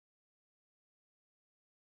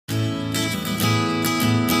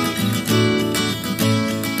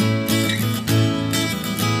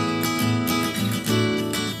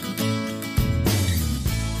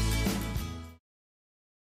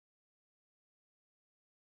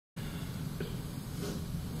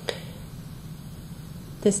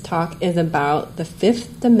This talk is about the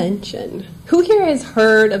fifth dimension. Who here has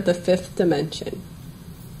heard of the fifth dimension?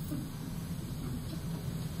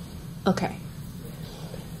 Okay.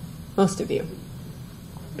 Most of you.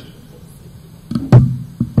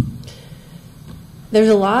 There's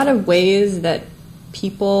a lot of ways that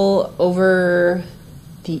people over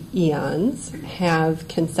the eons have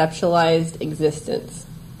conceptualized existence.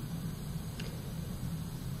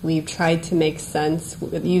 We've tried to make sense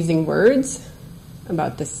with using words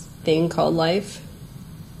about this thing called life,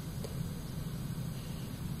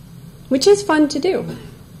 which is fun to do.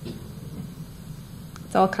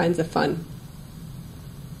 It's all kinds of fun.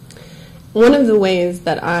 One of the ways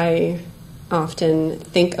that I often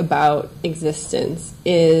think about existence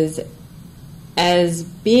is as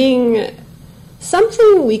being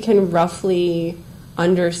something we can roughly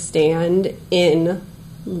understand in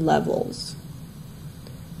levels.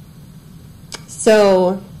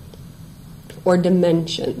 So, or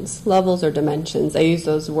dimensions. Levels or dimensions. I use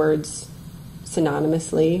those words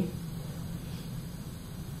synonymously.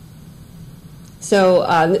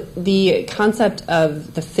 So the concept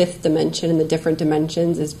of the fifth dimension and the different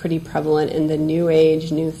dimensions is pretty prevalent in the New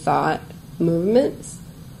Age, New Thought movements.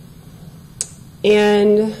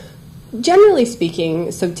 And generally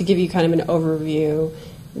speaking, so to give you kind of an overview,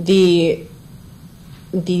 the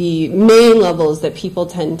main levels that people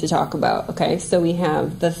tend to talk about, okay, so we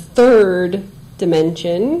have the third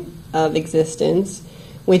dimension of existence,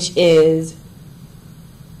 which is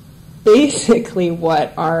basically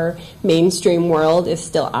what our mainstream world is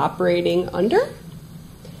still operating under.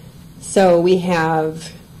 So we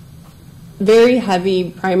have very heavy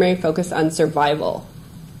primary focus on survival.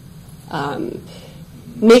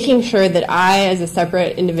 Making sure that I, as a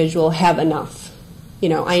separate individual, have enough. You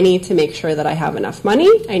know, I need to make sure that I have enough money.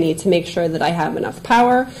 I need to make sure that I have enough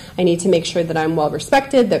power. I need to make sure that I'm well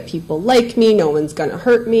respected, that people like me, no one's going to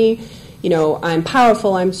hurt me. You know, I'm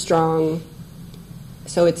powerful, I'm strong.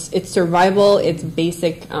 So it's survival, it's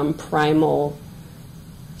basic primal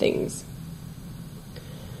things.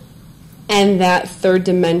 And that third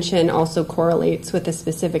dimension also correlates with a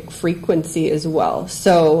specific frequency as well.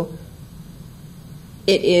 So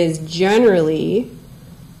it is generally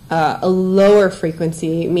a lower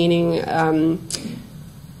frequency, meaning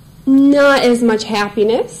not as much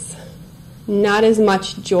happiness, not as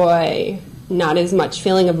much joy, not as much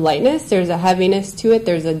feeling of lightness. There's a heaviness to it.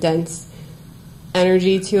 There's a dense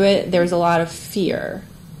energy to it. There's a lot of fear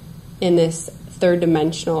in this third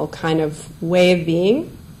dimensional kind of way of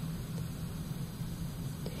being.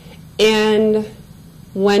 And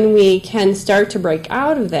when we can start to break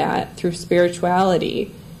out of that through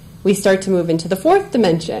spirituality, we start to move into the fourth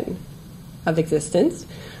dimension of existence,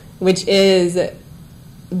 which is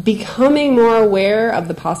becoming more aware of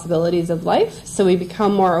the possibilities of life. So we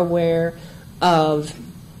become more aware of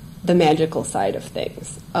the magical side of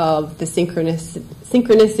things, of the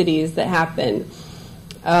synchronicities that happen,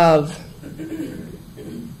 of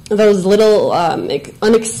those little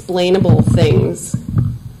unexplainable things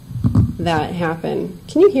that happen.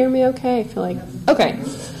 Can you hear me okay? I feel like... Okay.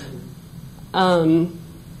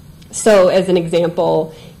 So as an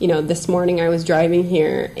example, you know, this morning I was driving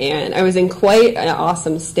here and I was in quite an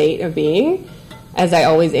awesome state of being, as I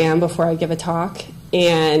always am before I give a talk.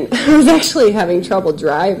 And I was actually having trouble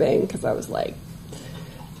driving because I was like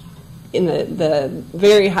in the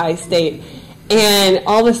very high state. And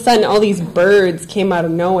all of a sudden, all these birds came out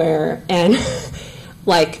of nowhere. And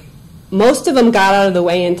like most of them got out of the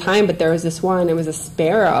way in time, but there was this one, it was a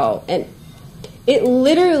sparrow. And it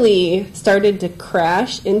literally started to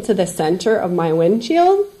crash into the center of my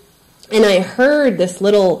windshield. And I heard this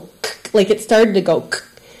little, like it started to go,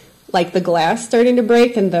 like the glass starting to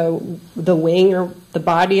break and the wing or the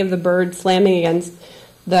body of the bird slamming against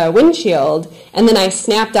the windshield. And then I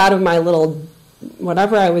snapped out of my little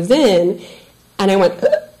whatever I was in, and I went,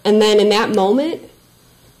 and then in that moment,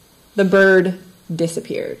 the bird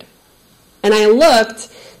disappeared. And I looked,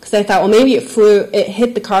 because I thought, well, maybe it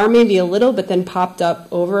hit the car maybe a little, but then popped up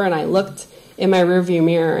over, and I looked in my rearview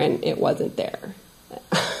mirror, and it wasn't there.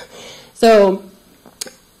 So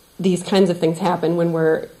these kinds of things happen when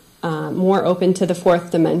we're more open to the fourth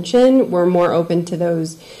dimension. We're more open to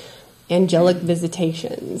those angelic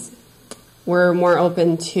visitations. We're more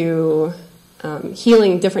open to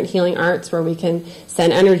different healing arts where we can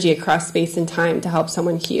send energy across space and time to help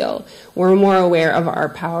someone heal. We're more aware of our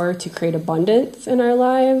power to create abundance in our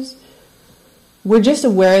lives. We're just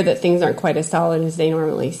aware that things aren't quite as solid as they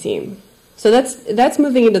normally seem. So that's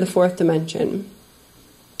moving into the fourth dimension.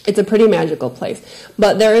 It's a pretty magical place.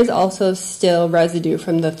 But there is also still residue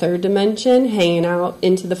from the third dimension hanging out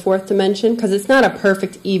into the fourth dimension, because it's not a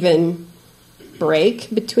perfect, even break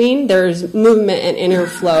between. There's movement and inner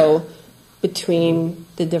flow between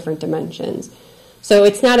the different dimensions. So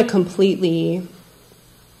it's not a completely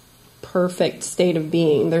perfect state of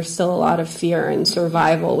being. There's still a lot of fear and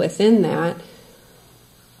survival within that.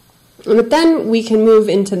 But then we can move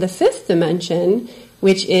into the fifth dimension,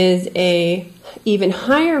 which is a even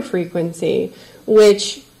higher frequency,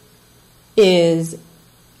 which is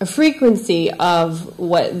a frequency of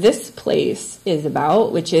what this place is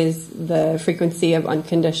about, which is the frequency of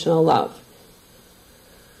unconditional love.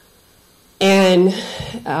 And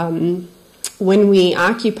when we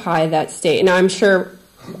occupy that state, now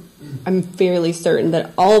I'm fairly certain that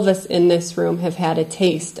all of us in this room have had a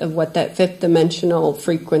taste of what that fifth dimensional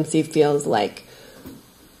frequency feels like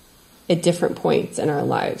at different points in our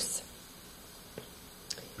lives.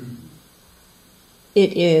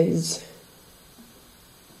 It is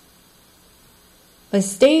a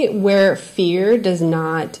state where fear does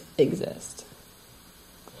not exist.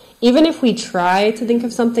 Even if we try to think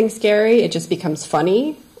of something scary, it just becomes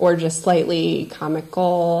funny or just slightly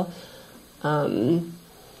comical.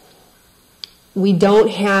 We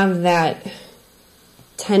don't have that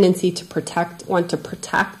tendency to want to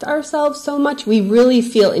protect ourselves so much. We really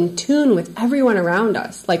feel in tune with everyone around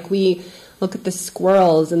us. Like we look at the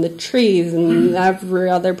squirrels and the trees and every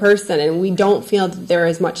other person, and we don't feel that there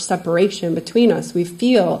is much separation between us. We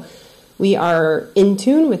feel we are in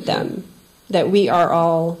tune with them, that we are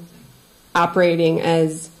all operating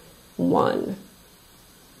as one.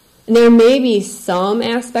 And there may be some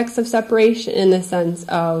aspects of separation in the sense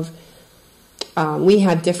of we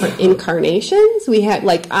have different incarnations. We have,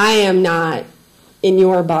 like, I am not in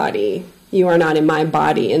your body. You are not in my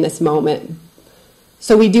body in this moment.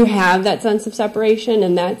 So we do have that sense of separation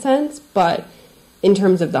in that sense, but in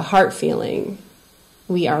terms of the heart feeling,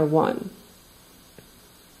 we are one.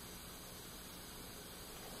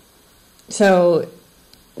 So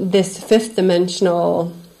this fifth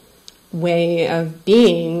dimensional way of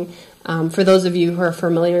being, for those of you who are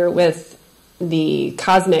familiar with the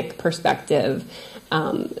cosmic perspective,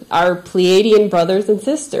 our Pleiadian brothers and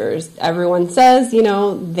sisters, everyone says,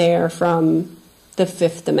 they're from the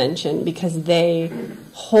fifth dimension because they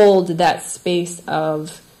hold that space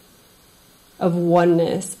of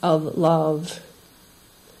oneness, of love.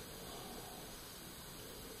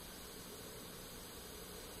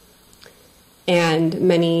 And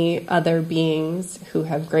many other beings who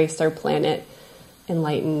have graced our planet,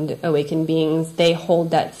 enlightened, awakened beings, they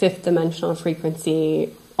hold that fifth dimensional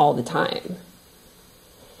frequency all the time.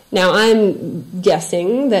 Now, I'm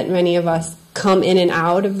guessing that many of us come in and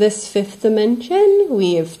out of this fifth dimension.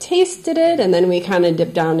 We have tasted it, and then we kind of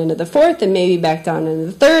dip down into the fourth, and maybe back down into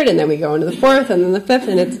the third, and then we go into the fourth, and then the fifth,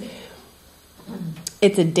 and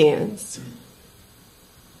it's a dance.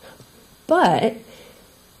 But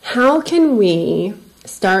how can we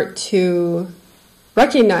start to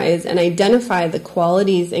recognize and identify the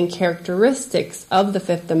qualities and characteristics of the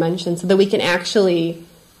fifth dimension so that we can actually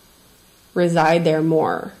reside there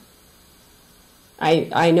more?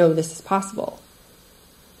 I know this is possible.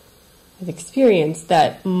 I've experienced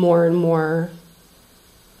that more and more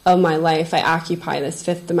of my life I occupy this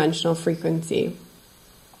fifth dimensional frequency.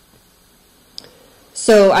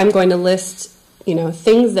 So I'm going to list,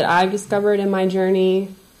 things that I've discovered in my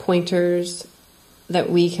journey, pointers that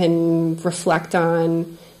we can reflect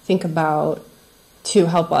on, think about, to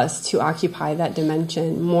help us to occupy that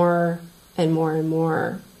dimension more and more and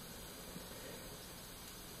more.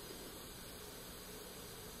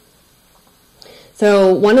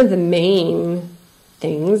 So one of the main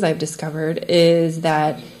things I've discovered is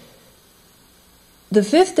that the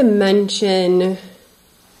fifth dimension,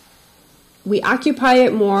 we occupy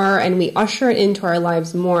it more and we usher it into our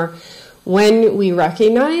lives more when we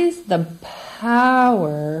recognize the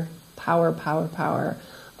power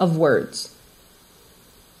of words.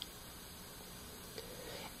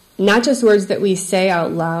 Not just words that we say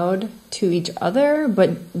out loud to each other,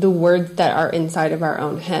 but the words that are inside of our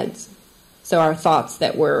own heads. So our thoughts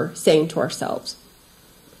that we're saying to ourselves.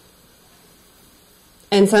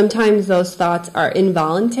 And sometimes those thoughts are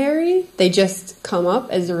involuntary. They just come up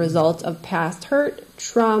as a result of past hurt,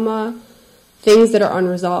 trauma, things that are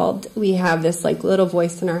unresolved. We have this little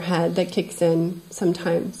voice in our head that kicks in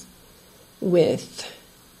sometimes with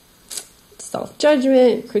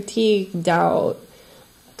self-judgment, critique, doubt,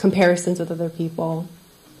 comparisons with other people.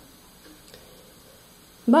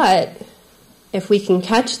 But if we can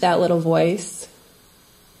catch that little voice,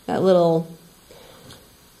 that little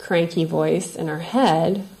cranky voice in our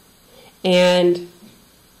head, and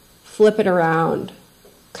flip it around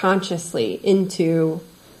consciously into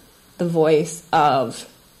the voice of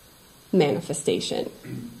manifestation,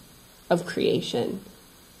 of creation.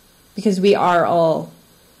 Because we are all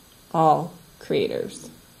creators.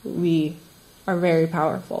 We are very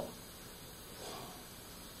powerful.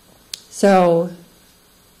 So,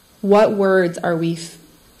 what words are we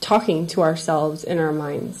talking to ourselves in our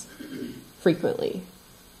minds frequently?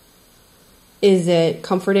 Is it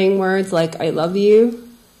comforting words like, I love you?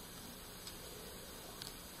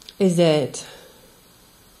 Is it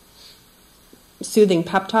soothing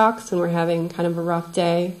pep talks when we're having kind of a rough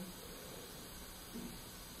day?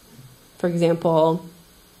 For example,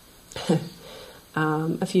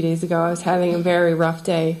 a few days ago I was having a very rough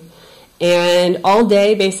day. And all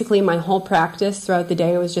day, basically my whole practice throughout the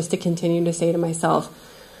day was just to continue to say to myself,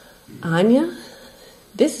 Anya,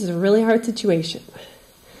 this is a really hard situation.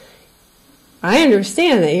 I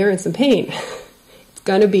understand that you're in some pain. It's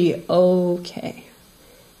going to be okay.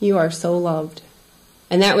 You are so loved.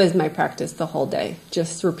 And that was my practice the whole day,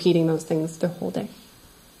 just repeating those things the whole day.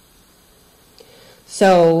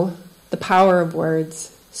 So the power of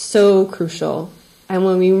words, so crucial. And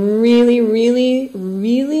when we really, really,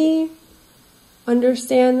 really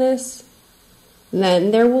understand this,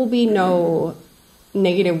 then there will be no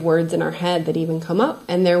negative words in our head that even come up,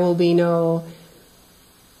 and there will be no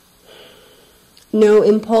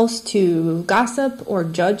impulse to gossip or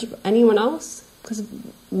judge anyone else, because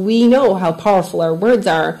we know how powerful our words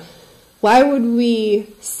are. Why would we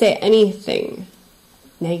say anything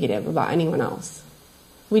negative about anyone else?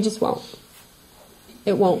 We just won't.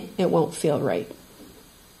 It won't feel right.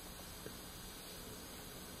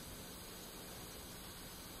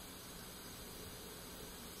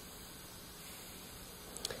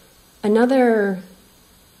 Another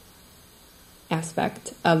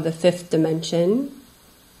aspect of the fifth dimension,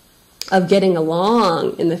 of getting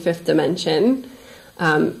along in the fifth dimension,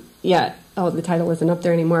 the title isn't up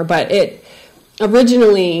there anymore, but it's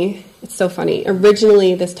so funny,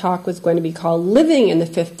 originally this talk was going to be called Living in the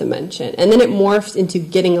Fifth Dimension, and then it morphed into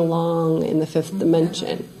Getting Along in the Fifth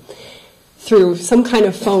Dimension through some kind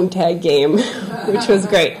of phone tag game, which was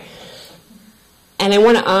great. And I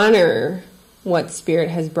want to honor what Spirit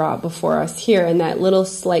has brought before us here in that little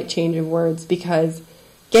slight change of words, because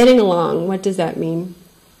getting along, what does that mean?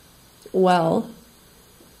 Well,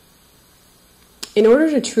 in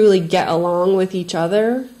order to truly get along with each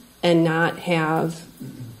other and not have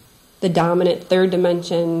the dominant third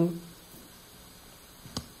dimension,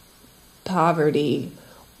 poverty,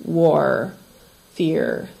 war,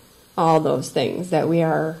 fear, all those things that we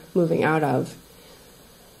are moving out of,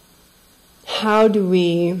 how do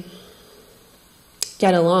we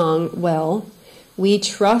get along? Well, we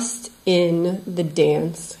trust in the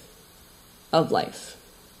dance of life.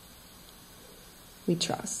 We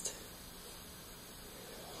trust.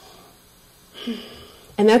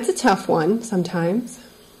 And that's a tough one sometimes,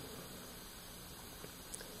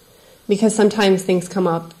 because sometimes things come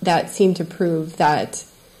up that seem to prove that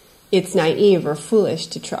it's naive or foolish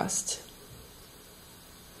to trust.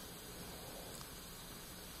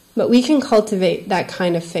 But we can cultivate that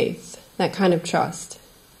kind of faith, that kind of trust,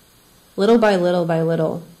 little by little by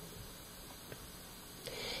little.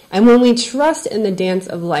 And when we trust in the dance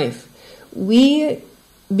of life, we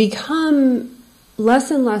become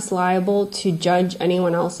less and less liable to judge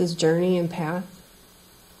anyone else's journey and path,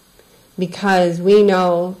 because we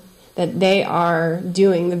know that they are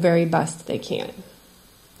doing the very best they can.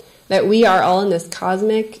 That we are all in this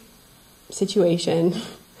cosmic situation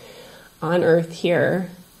on Earth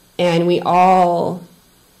here, and we all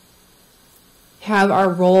have our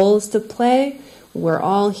roles to play. We're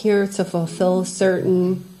all here to fulfill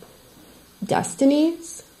certain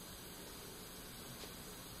destinies.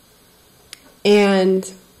 And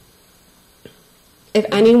if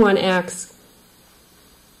anyone acts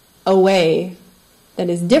a way that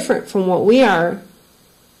is different from what we are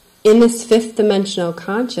in this fifth dimensional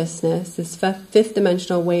consciousness, this fifth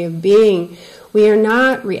dimensional way of being, we are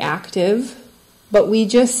not reactive, but we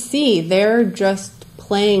just see they're just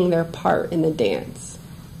playing their part in the dance.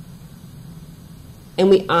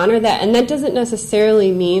 And we honor that. And that doesn't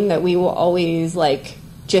necessarily mean that we will always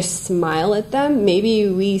just smile at them. Maybe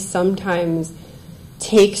we sometimes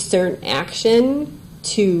take certain action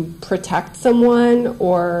to protect someone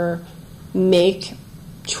or make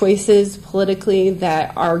choices politically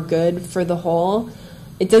that are good for the whole.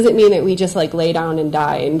 It doesn't mean that we just lay down and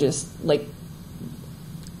die and just we're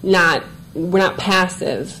not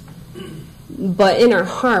passive. But in our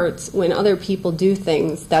hearts, when other people do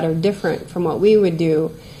things that are different from what we would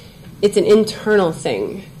do, it's an internal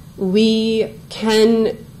thing. We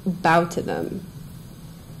can bow to them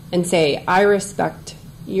and say, I respect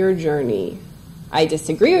your journey. I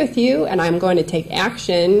disagree with you, and I'm going to take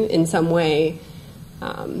action in some way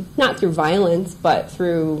not through violence, but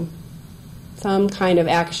through some kind of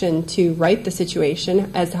action to right the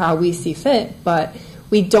situation as how we see fit, but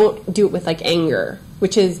we don't do it with like anger,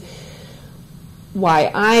 which is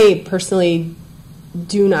why I personally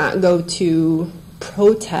do not go to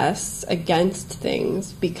protests against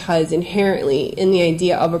things, because inherently in the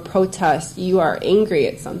idea of a protest, you are angry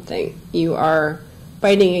at something. You are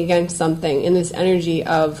fighting against something in this energy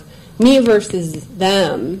of me versus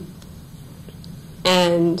them.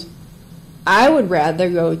 And I would rather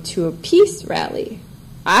go to a peace rally.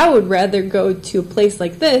 I would rather go to a place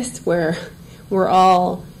like this where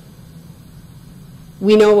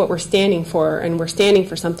we know what we're standing for, and we're standing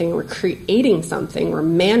for something, and we're creating something, we're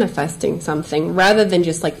manifesting something, rather than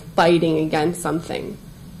just like fighting against something.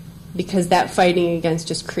 Because that fighting against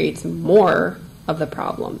just creates more of the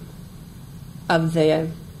problem, of that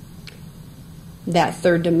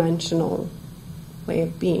third dimensional way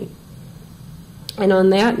of being. And on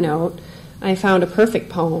that note, I found a perfect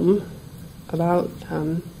poem about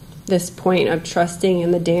this point of trusting in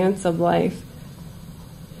the dance of life.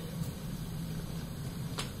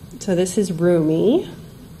 So this is Rumi.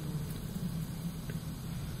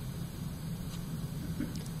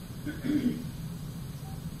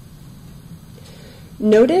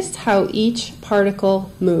 Notice how each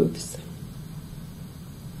particle moves.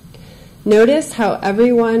 Notice how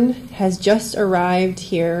everyone has just arrived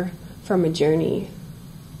here from a journey.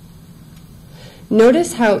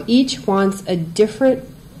 Notice how each wants a different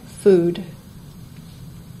food.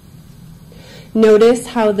 Notice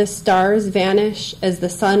how the stars vanish as the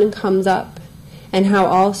sun comes up, and how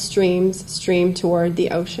all streams stream toward the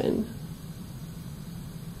ocean.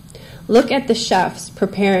 Look at the chefs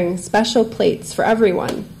preparing special plates for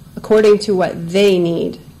everyone, according to what they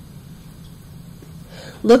need.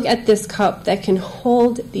 Look at this cup that can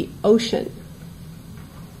hold the ocean.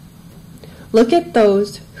 Look at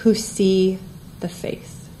those who see the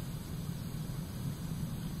face.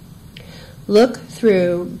 Look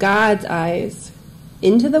through God's eyes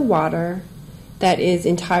into the water that is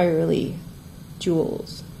entirely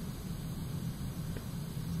jewels.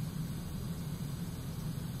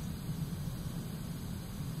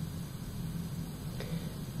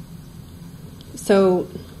 So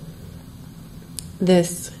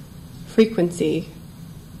this frequency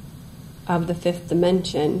of the fifth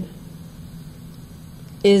dimension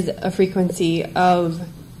is a frequency of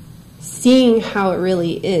seeing how it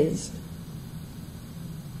really is.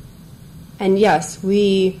 And yes,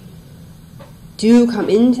 we do come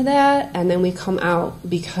into that, and then we come out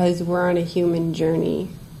because we're on a human journey.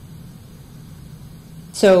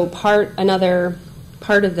 So another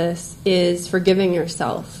part of this is forgiving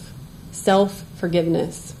yourself,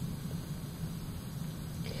 self-forgiveness.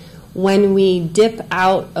 When we dip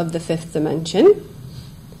out of the fifth dimension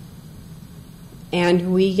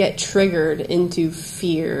and we get triggered into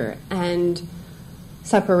fear and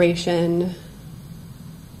separation,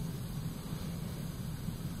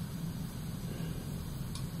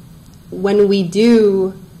 when we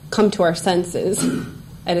do come to our senses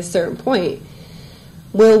at a certain point,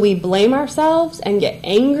 will we blame ourselves and get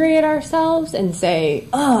angry at ourselves and say,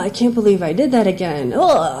 "Oh, I can't believe I did that again."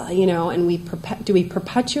 Oh, and do we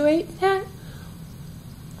perpetuate that?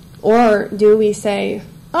 Or do we say,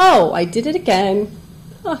 "Oh, I did it again,"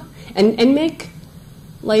 and make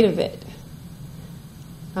light of it?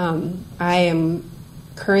 I am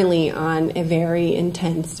currently on a very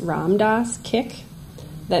intense Ram Dass kick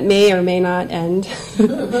that may or may not end.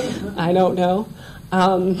 I don't know.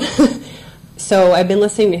 So I've been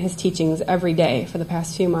listening to his teachings every day for the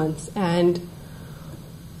past few months, and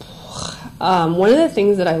one of the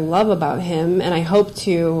things that I love about him, and I hope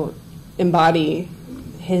to embody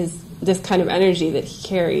this kind of energy that he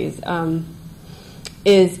carries,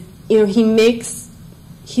 is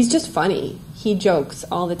he's just funny. He jokes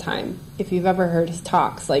all the time. If you've ever heard his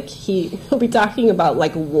talks, like he'll be talking about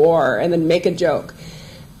like war and then make a joke,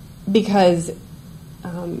 because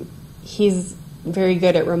he's very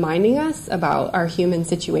good at reminding us about our human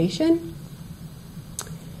situation.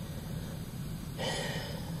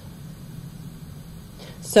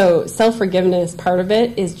 So self-forgiveness, part of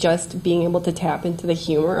it is just being able to tap into the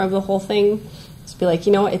humor of the whole thing. Just be like,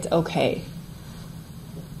 it's okay.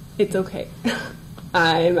 It's okay.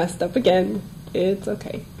 I messed up again. It's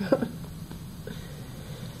okay.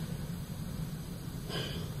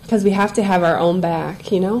 Because we have to have our own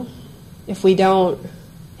back, If we don't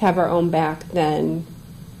have our own back, then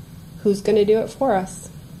who's going to do it for us?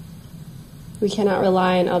 We cannot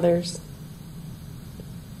rely on others.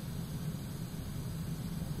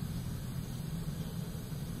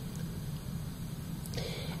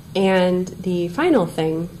 And the final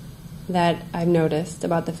thing that I've noticed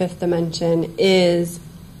about the fifth dimension is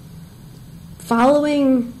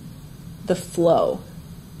following the flow.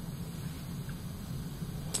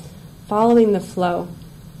 Following the flow.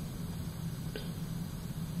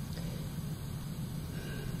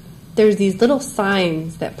 There's these little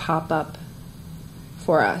signs that pop up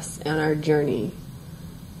for us on our journey.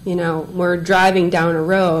 You know, we're driving down a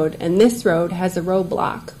road, and this road has a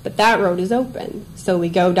roadblock, but that road is open. So we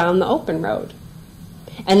go down the open road.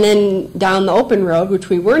 And then down the open road, which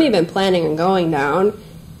we weren't even planning on going down,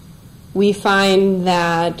 we find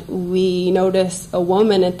that we notice a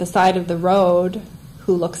woman at the side of the road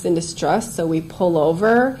who looks in distress. So we pull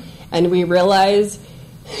over, and we realize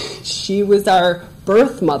she was our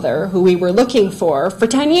birth mother who we were looking for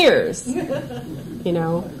 10 years. You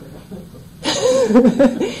know?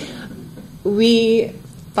 We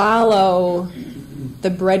follow the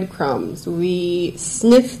breadcrumbs. We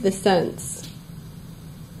sniff the scents.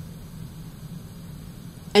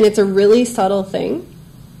 And it's a really subtle thing.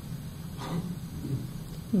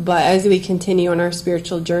 But as we continue on our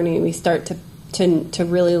spiritual journey, we start to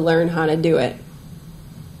really learn how to do it.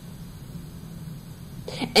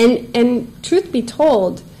 And truth be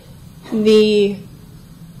told, the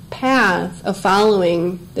path of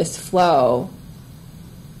following this flow,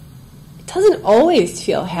 it doesn't always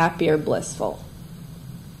feel happy or blissful.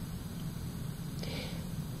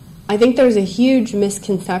 I think there's a huge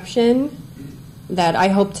misconception that I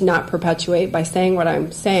hope to not perpetuate by saying what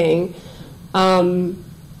I'm saying,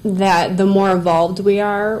 that the more evolved we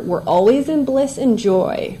are, we're always in bliss and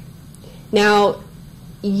joy. Now,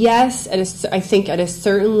 yes, I think at a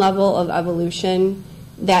certain level of evolution,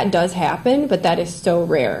 that does happen, but that is so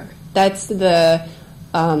rare. That's the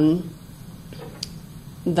Amas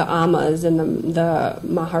and the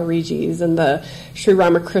Maharijis and the Sri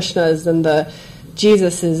Ramakrishnas and the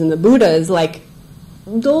Jesuses and the Buddhas. Like,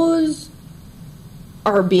 those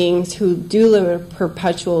are beings who do live in a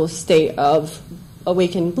perpetual state of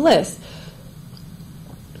awakened bliss.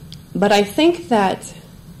 But I think that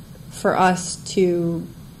for us to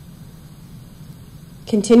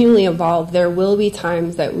continually evolve, there will be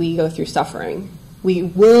times that we go through suffering. We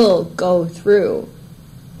will go through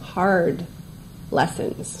hard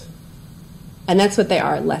lessons. And that's what they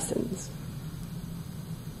are, lessons.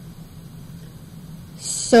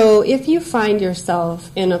 So if you find yourself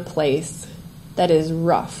in a place that is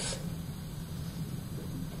rough,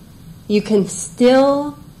 you can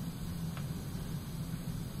still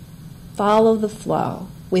follow the flow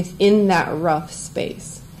within that rough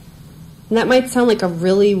space. And that might sound like a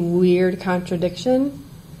really weird contradiction,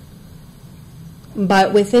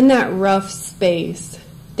 but within that rough space,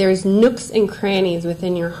 there's nooks and crannies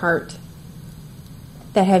within your heart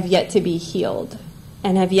that have yet to be healed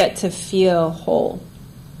and have yet to feel whole.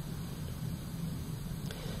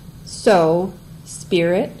 So,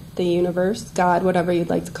 Spirit, the universe, God, whatever you'd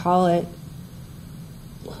like to call it,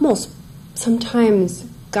 almost sometimes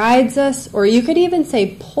guides us, or you could even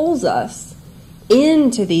say pulls us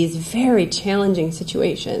into these very challenging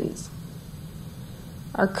situations.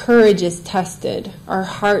 Our courage is tested. Our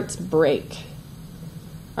hearts break.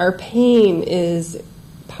 Our pain is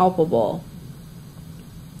palpable.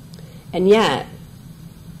 And yet,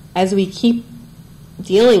 as we keep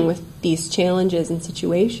dealing with these challenges and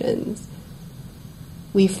situations,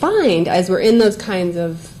 we find, as we're in those kinds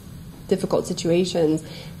of difficult situations,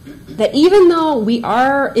 that even though we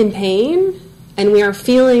are in pain and we are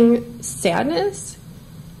feeling sadness,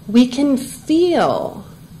 we can feel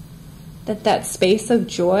that space of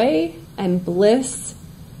joy and bliss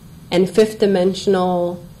and fifth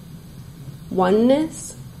dimensional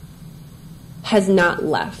oneness has not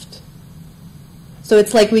left. So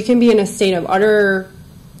it's like we can be in a state of utter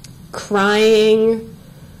crying,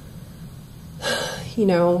 you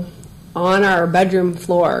know, on our bedroom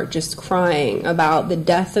floor, just crying about the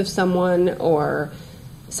death of someone or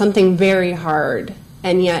something very hard.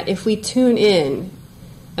 And yet, if we tune in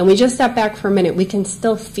and we just step back for a minute, we can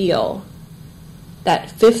still feel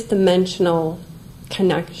that fifth dimensional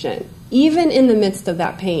connection, even in the midst of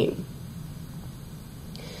that pain.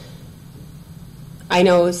 I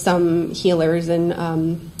know some healers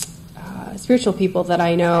and spiritual people that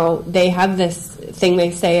I know, they have this thing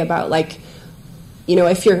they say about, like, you know,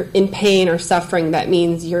 if you're in pain or suffering, that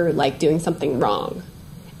means you're, like, doing something wrong.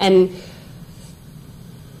 And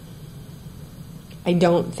I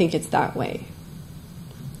don't think it's that way.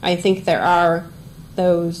 I think there are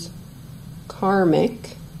those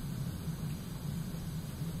karmic,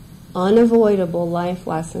 unavoidable life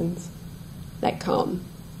lessons that come.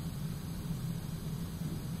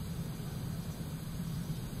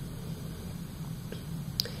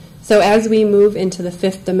 So as we move into the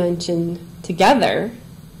fifth dimension together,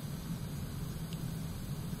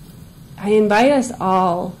 I invite us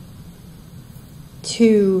all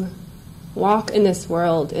to walk in this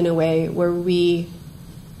world in a way where we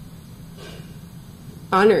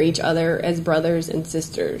honor each other as brothers and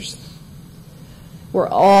sisters. We're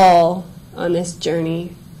all on this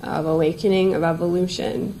journey of awakening, of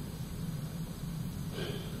evolution.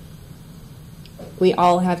 We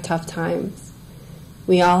all have tough times.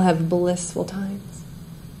 We all have blissful times.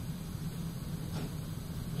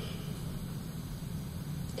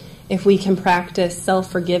 If we can practice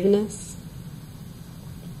self-forgiveness,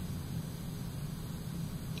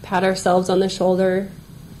 pat ourselves on the shoulder,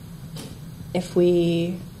 if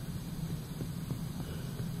we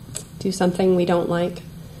do something we don't like,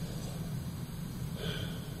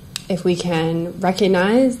 if we can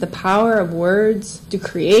recognize the power of words to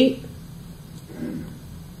create,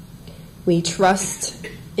 we trust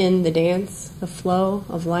in the dance, the flow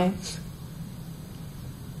of life,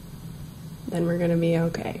 then we're going to be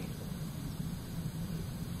okay.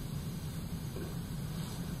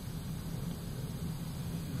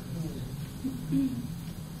 Mm-hmm.